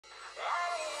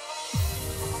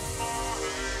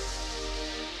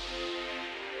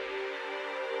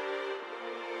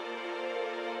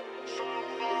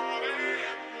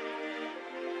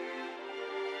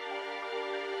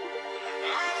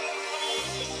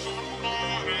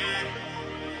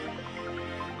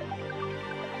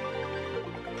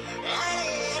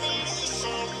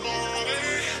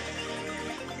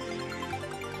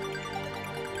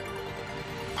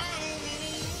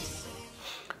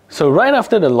So right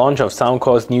after the launch of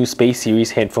Soundcore's new Space Series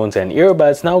headphones and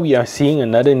earbuds, now we are seeing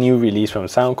another new release from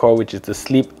Soundcore, which is the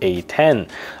Sleep A10.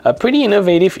 A pretty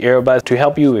innovative earbud to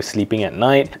help you with sleeping at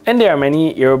night. And there are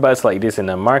many earbuds like this in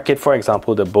the market, for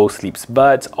example the Bose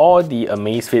Sleepbuds or the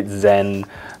Amazfit Zen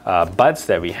buds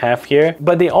that we have here,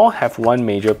 but they all have one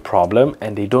major problem,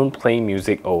 and they don't play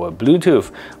music over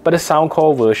Bluetooth. But the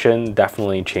Soundcore version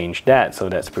definitely changed that, so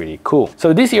that's pretty cool.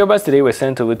 So these earbuds today were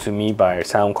sent over to me by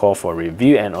Soundcore for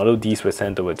review, and although these were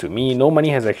sent over to me, no money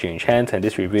has exchanged hands, and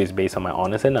this review is based on my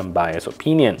honest and unbiased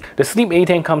opinion. The Sleep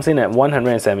A10 comes in at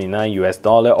 $179 US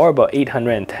or about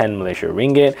 810 Malaysia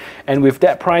ringgit, and with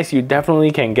that price you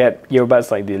definitely can get earbuds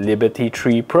like the Liberty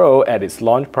 3 Pro at its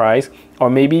launch price, or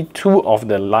maybe two of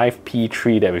the Live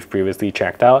P3 that we've previously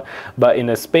checked out. But in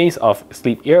the space of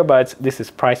sleep earbuds, this is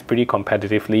priced pretty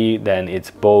competitively than its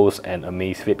Bose and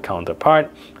Amazfit counterpart.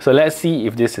 So let's see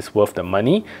if this is worth the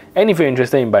money. And if you're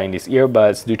interested in buying these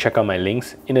earbuds, do check out my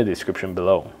links in the description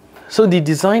below. So the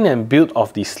design and build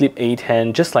of the Sleep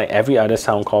A10, just like every other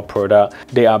Soundcore product,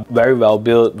 they are very well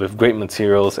built with great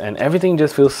materials, and everything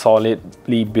just feels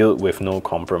solidly built with no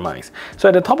compromise. So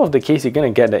at the top of the case, you're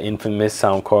going to get the infamous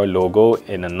Soundcore logo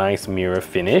in a nice mirror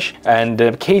finish, and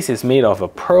the case is made of a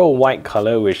pearl white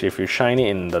color, which if you shine it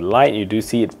in the light, you do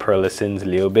see it pearlescent a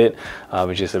little bit,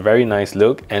 which is a very nice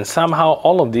look. And somehow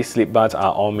all of these sleep buds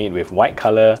are all made with white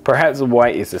color. Perhaps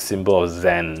white is a symbol of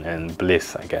Zen and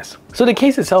bliss, I guess. So the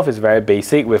case itself is very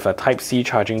basic, with a Type-C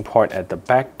charging port at the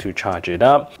back to charge it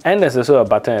up, and there's also a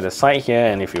button at the side here,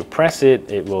 and if you press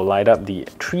it, it will light up the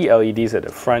 3 LEDs at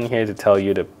the front here to tell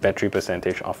you the battery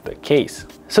percentage of the case.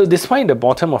 So despite the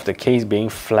bottom of the case being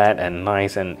flat and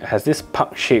nice and has this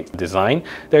puck-shaped design,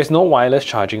 there's no wireless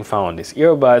charging found on this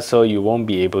earbud, so you won't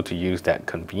be able to use that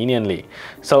conveniently.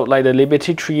 So like the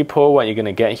Liberty 3 Pro, what you're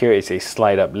gonna get here is a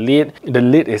slide-up lid. The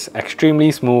lid is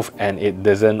extremely smooth and it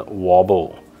doesn't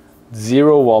wobble.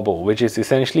 Zero wobble, which is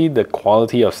essentially the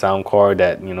quality of Soundcore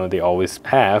that they always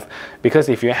have, because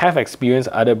if you have experienced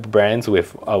other brands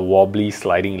with a wobbly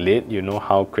sliding lid, you know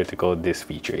how critical this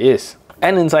feature is.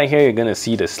 And inside here you're gonna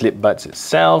see the slip buds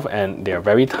itself, and they're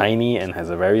very tiny and has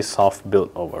a very soft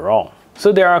build overall.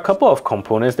 So there are a couple of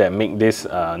components that make this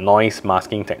noise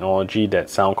masking technology that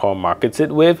Soundcore markets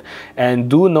it with, and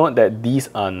do note that these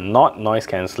are not noise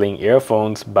cancelling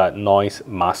earphones but noise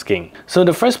masking. So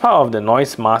the first part of the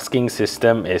noise masking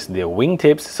system is the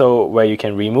wingtips, so where you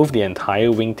can remove the entire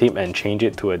wingtip and change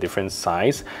it to a different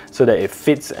size so that it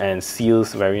fits and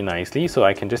seals very nicely. So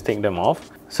I can just take them off.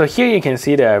 So here you can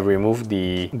see that I've removed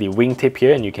the wingtip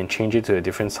here, and you can change it to the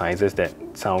different sizes that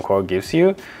Soundcore gives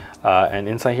you. And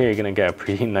inside here you're gonna get a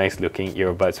pretty nice looking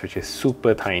earbuds, which is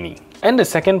super tiny. And the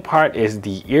second part is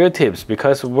the ear tips,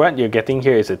 because what you're getting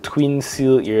here is a twin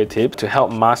seal ear tip to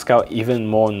help mask out even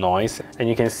more noise. And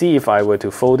you can see if I were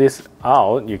to fold this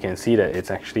out, you can see that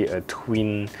it's actually a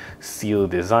twin seal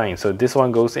design. So this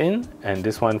one goes in and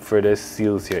this one further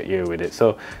seals your ear with it.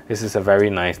 So this is a very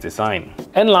nice design.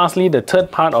 And lastly, the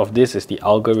third part of this is the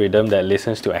algorithm that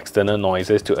listens to external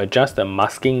noises to adjust the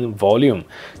masking volume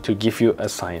to give you a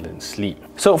silent sleep.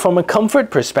 So from a comfort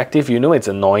perspective, it's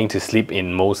annoying to sleep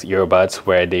in most earbuds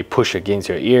where they push against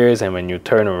your ears, and when you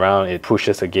turn around it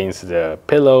pushes against the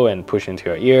pillow and push into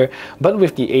your ear. But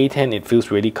with the A10 it feels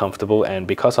really comfortable, and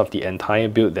because of the entire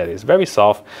build that is very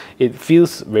soft, it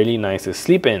feels really nice to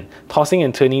sleep in. Tossing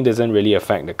and turning doesn't really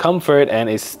affect the comfort, and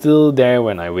it's still there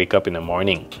when I wake up in the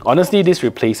morning. Honestly, this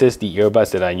replaces the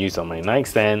earbuds that I use on my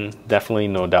nightstand, definitely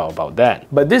no doubt about that.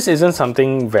 But this isn't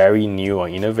something very new or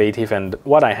innovative, and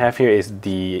what I have here is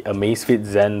the Amazfit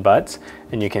Zen buds,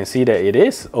 and you can see that it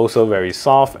is also very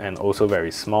soft and also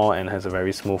very small and has a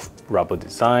very smooth rubber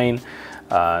design.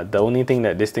 The only thing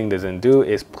that this thing doesn't do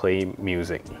is play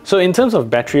music. So in terms of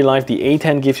battery life, the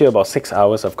A10 gives you about 6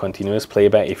 hours of continuous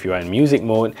playback if you are in music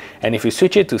mode, and if you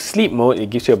switch it to sleep mode, it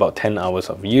gives you about 10 hours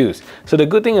of use. So the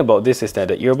good thing about this is that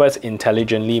the earbuds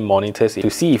intelligently monitors it to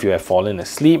see if you have fallen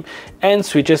asleep, and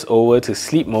switches over to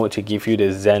sleep mode to give you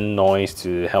the Zen noise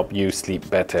to help you sleep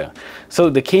better. So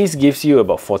the case gives you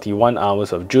about 41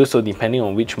 hours of juice, so depending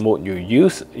on which mode you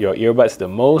use your earbuds the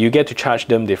most, you get to charge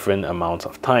them different amounts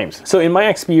of times. So in my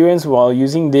experience, while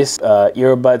using this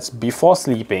earbuds before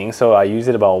sleeping, so I use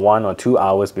it about 1 or 2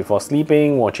 hours before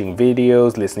sleeping, watching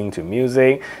videos, listening to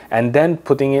music, and then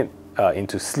putting it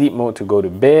into sleep mode to go to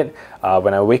bed.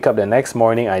 When I wake up the next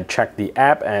morning, I check the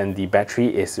app and the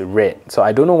battery is red. So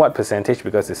I don't know what percentage,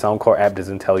 because the Soundcore app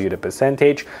doesn't tell you the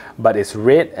percentage, but it's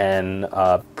red and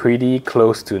pretty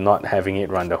close to not having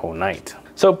it run the whole night.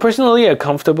 So personally, a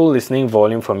comfortable listening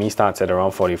volume for me starts at around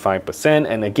 45%,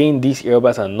 and again, these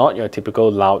earbuds are not your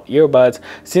typical loud earbuds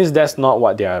since that's not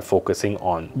what they are focusing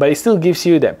on. But it still gives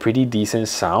you that pretty decent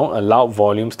sound. A loud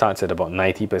volume starts at about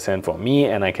 90% for me,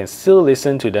 and I can still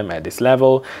listen to them at this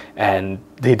level, and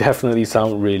they definitely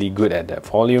sound really good at that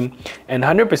volume. And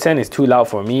 100% is too loud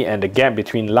for me, and the gap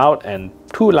between loud and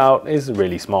too loud is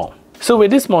really small. So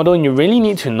with this model, you really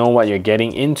need to know what you're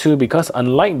getting into, because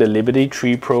unlike the Liberty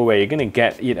 3 Pro where you're going to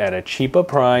get it at a cheaper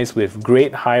price with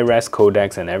great high-res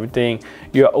codecs and everything,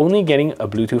 you're only getting a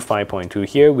Bluetooth 5.2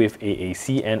 here with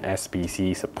AAC and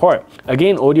SBC support.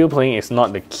 Again, audio playing is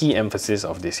not the key emphasis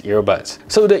of these earbuds.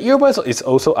 So the earbuds is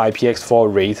also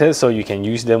IPX4 rated, so you can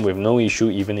use them with no issue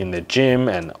even in the gym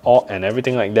and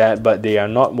everything like that, but they are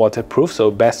not waterproof, so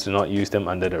best to not use them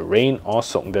under the rain or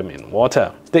soak them in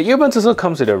water. The earbuds also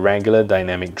comes with a regular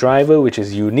dynamic driver, which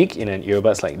is unique in an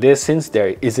earbuds like this since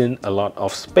there isn't a lot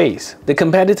of space. The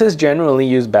competitors generally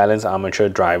use balanced armature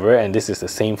driver, and this is the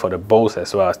same for the Bose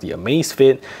as well as the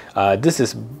Amazfit. This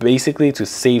is basically to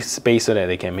save space so that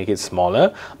they can make it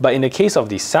smaller, but in the case of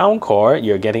the Soundcore,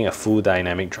 you're getting a full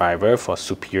dynamic driver for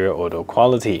superior audio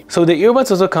quality. So the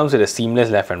earbuds also comes with a seamless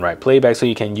left and right playback, so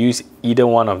you can use either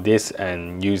one of this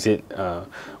and use it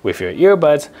with your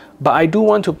earbuds. But I do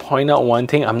want to point out one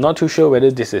thing. I'm not too sure whether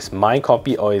this is my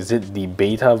copy or is it the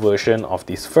beta version of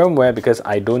this firmware, because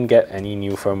I don't get any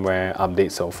new firmware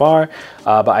updates so far.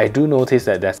 But I do notice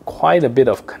that there's quite a bit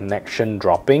of connection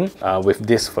dropping with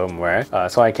this firmware.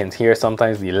 So I can hear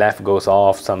sometimes the left goes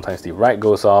off, sometimes the right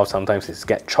goes off, sometimes it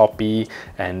gets choppy,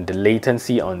 and the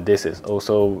latency on this is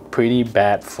also pretty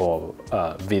bad for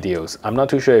videos. I'm not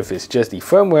too sure if it's just the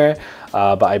firmware,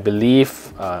 but I believe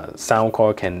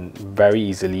Soundcore can very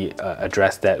easily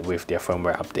address that with their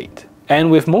firmware update. And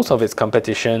with most of its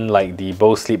competition like the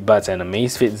Bose SleepBuds and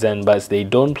Amazfit zenbuds, they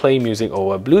don't play music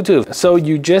over Bluetooth. So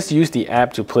you just use the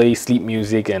app to play sleep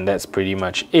music and that's pretty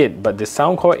much it. But the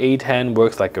Soundcore A10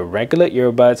 works like a regular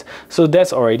earbuds, so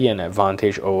that's already an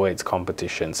advantage over its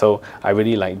competition. So I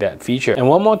really like that feature. And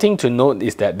one more thing to note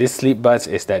is that this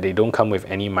SleepBuds is that they don't come with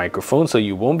any microphone, so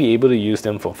you won't be able to use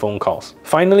them for phone calls.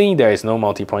 Finally, there is no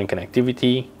multi-point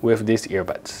connectivity with these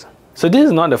earbuds. So this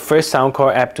is not the first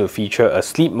Soundcore app to feature a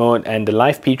sleep mode, and the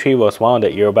Live P3 was one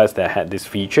of the earbuds that had this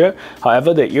feature.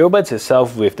 However, the earbuds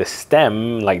itself with the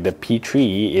stem, like the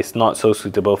P3, is not so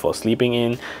suitable for sleeping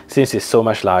in since it's so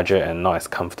much larger and not as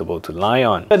comfortable to lie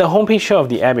on. At the homepage show of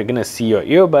the app, you're going to see your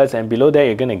earbuds, and below that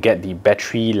you're going to get the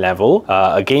battery level.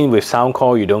 Again, with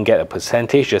Soundcore, you don't get a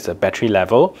percentage, just a battery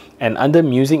level. And under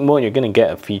music mode, you're going to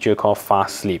get a feature called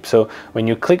Fast Sleep. So when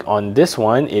you click on this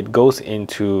one, it goes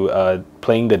into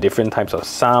playing the different types of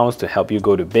sounds to help you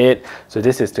go to bed. So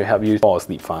this is to help you fall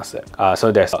asleep faster.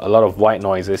 So there's a lot of white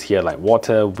noises here like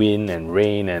water, wind and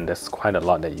rain, and there's quite a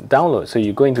lot that you download. So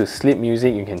you go into sleep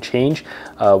music, you can change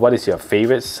what is your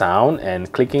favorite sound,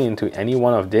 and clicking into any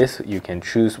one of this, you can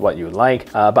choose what you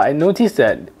like. But I noticed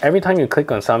that every time you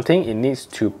click on something, it needs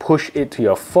to push it to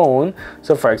your phone.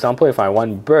 So for example, if I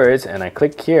want birds and I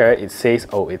click here, it says,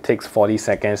 oh, it takes 40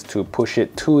 seconds to push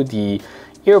it to the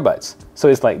earbuds. So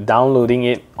it's like downloading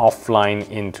it offline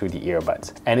into the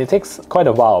earbuds, and it takes quite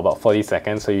a while, about 40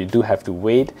 seconds, so you do have to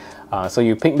wait. So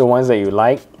you pick the ones that you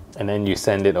like and then you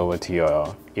send it over to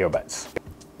your earbuds.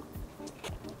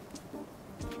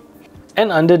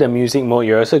 And under the music mode,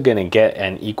 you're also going to get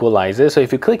an equalizer. So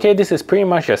if you click here, this is pretty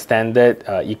much your standard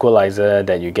equalizer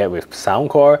that you get with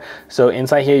Soundcore. So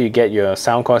inside here, you get your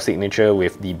Soundcore signature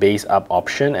with the bass up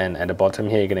option, and at the bottom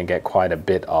here, you're going to get quite a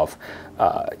bit of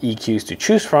EQs to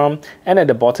choose from. And at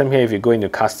the bottom here, if you go into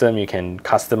custom, you can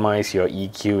customize your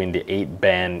EQ in the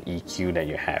 8-band EQ that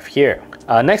you have here.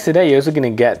 Next to that, you're also going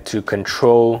to get to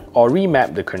control or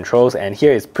remap the controls, and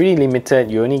here it's pretty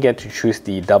limited. You only get to choose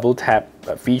the double tap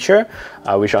feature,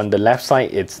 which on the left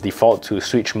side it's default to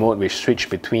switch mode, which switch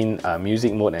between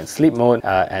music mode and sleep mode,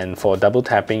 and for double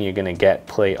tapping you're going to get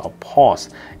play or pause.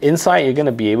 Inside you're going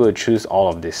to be able to choose all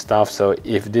of this stuff, so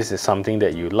if this is something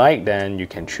that you like, then you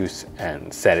can choose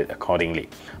and set it accordingly.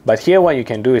 But here what you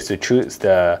can do is to choose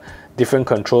the different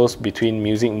controls between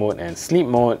music mode and sleep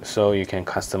mode, so you can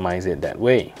customize it that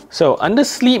way. So under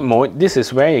sleep mode, this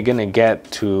is where you're gonna get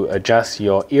to adjust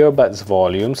your earbuds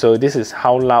volume. So this is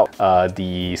how loud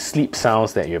the sleep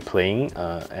sounds that you're playing,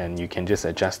 and you can just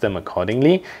adjust them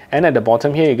accordingly. And at the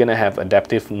bottom here, you're gonna have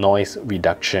adaptive noise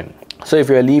reduction. So if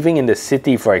you're living in the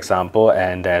city, for example,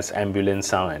 and there's ambulance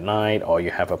sound at night, or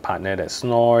you have a partner that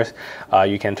snores,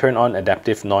 you can turn on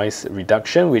adaptive noise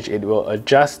reduction, which it will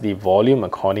adjust the volume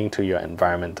according to your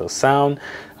environmental sound.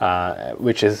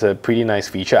 which is a pretty nice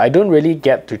feature. I don't really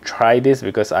get to try this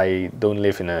because I don't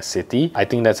live in a city. I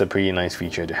think that's a pretty nice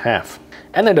feature to have.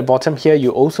 And at the bottom here,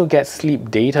 you also get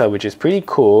sleep data, which is pretty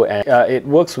cool, and it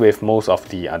works with most of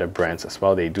the other brands as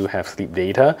well. They do have sleep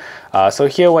data. So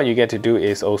here what you get to do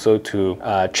is also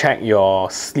to check your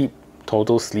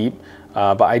total sleep.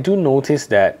 But I do notice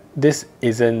that this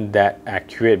isn't that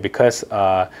accurate because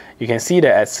you can see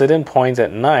that at certain points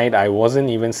at night I wasn't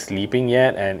even sleeping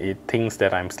yet, and it thinks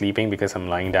that I'm sleeping because I'm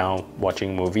lying down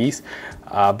watching movies,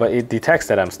 but it detects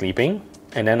that I'm sleeping,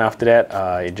 and then after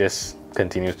that it just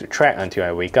continues to track until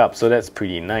I wake up. So that's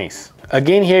pretty nice.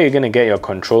 Again, here you're going to get your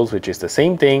controls, which is the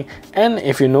same thing, and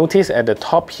if you notice at the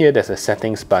top here there's a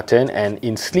settings button, and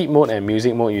in sleep mode and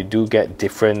music mode you do get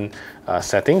different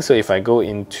settings. So if I go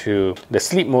into the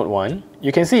sleep mode one,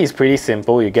 you can see it's pretty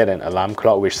simple. You get an alarm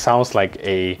clock which sounds like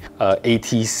a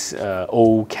 80s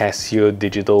old Casio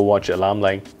digital watch alarm,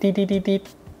 like dee dee dee dee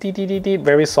dee dee dee dee,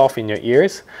 very soft in your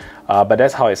ears. But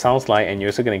that's how it sounds like, and you're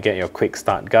also going to get your quick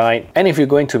start guide. And if you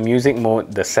go into music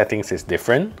mode, the settings is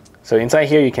different. So inside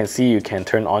here you can see you can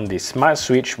turn on the smart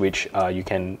switch, which you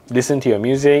can listen to your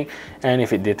music, and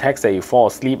if it detects that you fall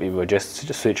asleep, it will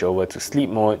just switch over to sleep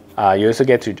mode. You also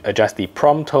get to adjust the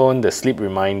prompt tone, the sleep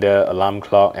reminder, alarm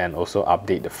clock, and also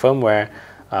update the firmware.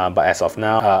 But as of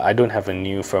now, I don't have a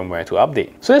new firmware to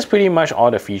update. So that's pretty much all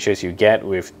the features you get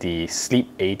with the Sleep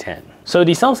A10. So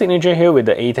the sound signature here with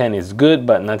the A10 is good,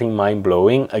 but nothing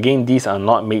mind-blowing. Again, these are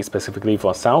not made specifically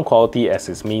for sound quality as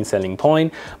its main selling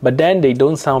point, but then they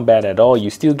don't sound bad at all. You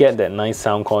still get that nice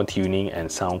soundcore tuning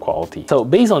and sound quality. So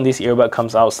bass on this earbud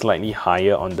comes out slightly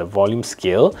higher on the volume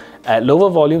scale. At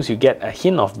lower volumes, you get a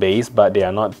hint of bass, but they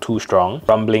are not too strong,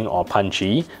 rumbling or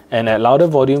punchy. And at louder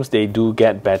volumes, they do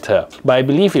get better. But I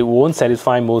believe it won't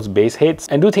satisfy most bass heads.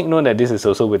 And do take note that this is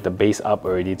also with the bass up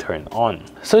already turned on.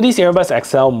 So these earbuds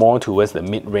excel more towards the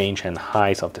mid-range and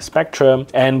highs of the spectrum,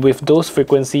 and with those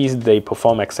frequencies they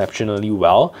perform exceptionally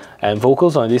well, and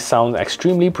vocals on this sound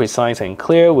extremely precise and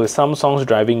clear, with some songs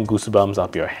driving goosebumps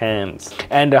up your hands.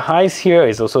 And the highs here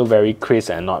is also very crisp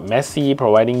and not messy,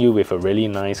 providing you with a really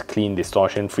nice, clean,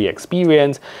 distortion-free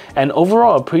experience, and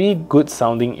overall a pretty good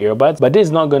sounding earbuds, but this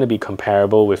is not going to be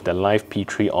comparable with the Live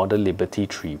P3 or the Liberty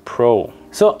 3 Pro.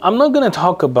 So I'm not going to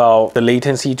talk about the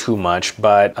latency too much,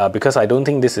 but because I don't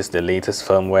think this is the latest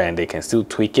firmware and they can still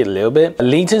tweak it a little bit. The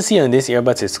latency on these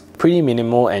earbuds is pretty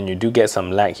minimal, and you do get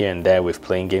some lag here and there with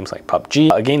playing games like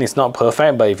PUBG. Again, it's not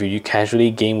perfect, but if you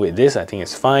casually game with this, I think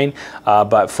it's fine.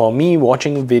 But for me,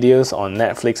 watching videos on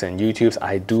Netflix and YouTube,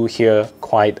 I do hear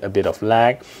quite a bit of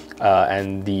lag.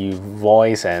 And the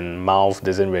voice and mouth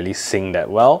doesn't really sync that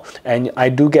well, and I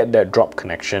do get that drop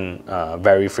connection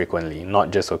very frequently,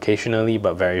 not just occasionally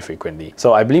but very frequently.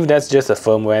 So I believe that's just a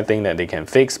firmware thing that they can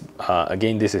fix.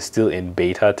 Again, this is still in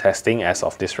beta testing as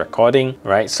of this recording,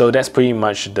 right? So that's pretty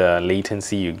much the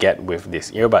latency you get with these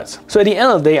earbuds. So at the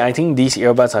end of the day, I think these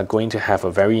earbuds are going to have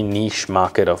a very niche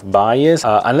market of buyers,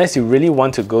 unless you really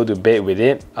want to go to bed with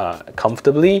it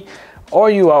comfortably, or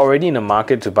you are already in the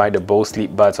market to buy the Bose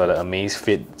Sleep Buds or the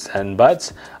Amazfit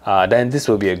zenbuds, then this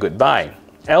will be a good buy.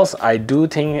 Else, I do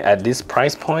think at this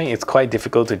price point, it's quite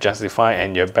difficult to justify,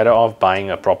 and you're better off buying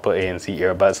a proper ANC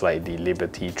earbuds like the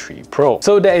Liberty 3 Pro.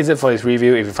 So that is it for this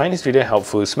review. If you find this video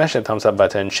helpful, smash the thumbs up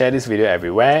button, share this video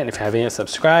everywhere, and if you haven't yet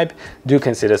subscribed, do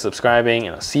consider subscribing,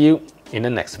 and I'll see you in the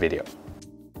next video.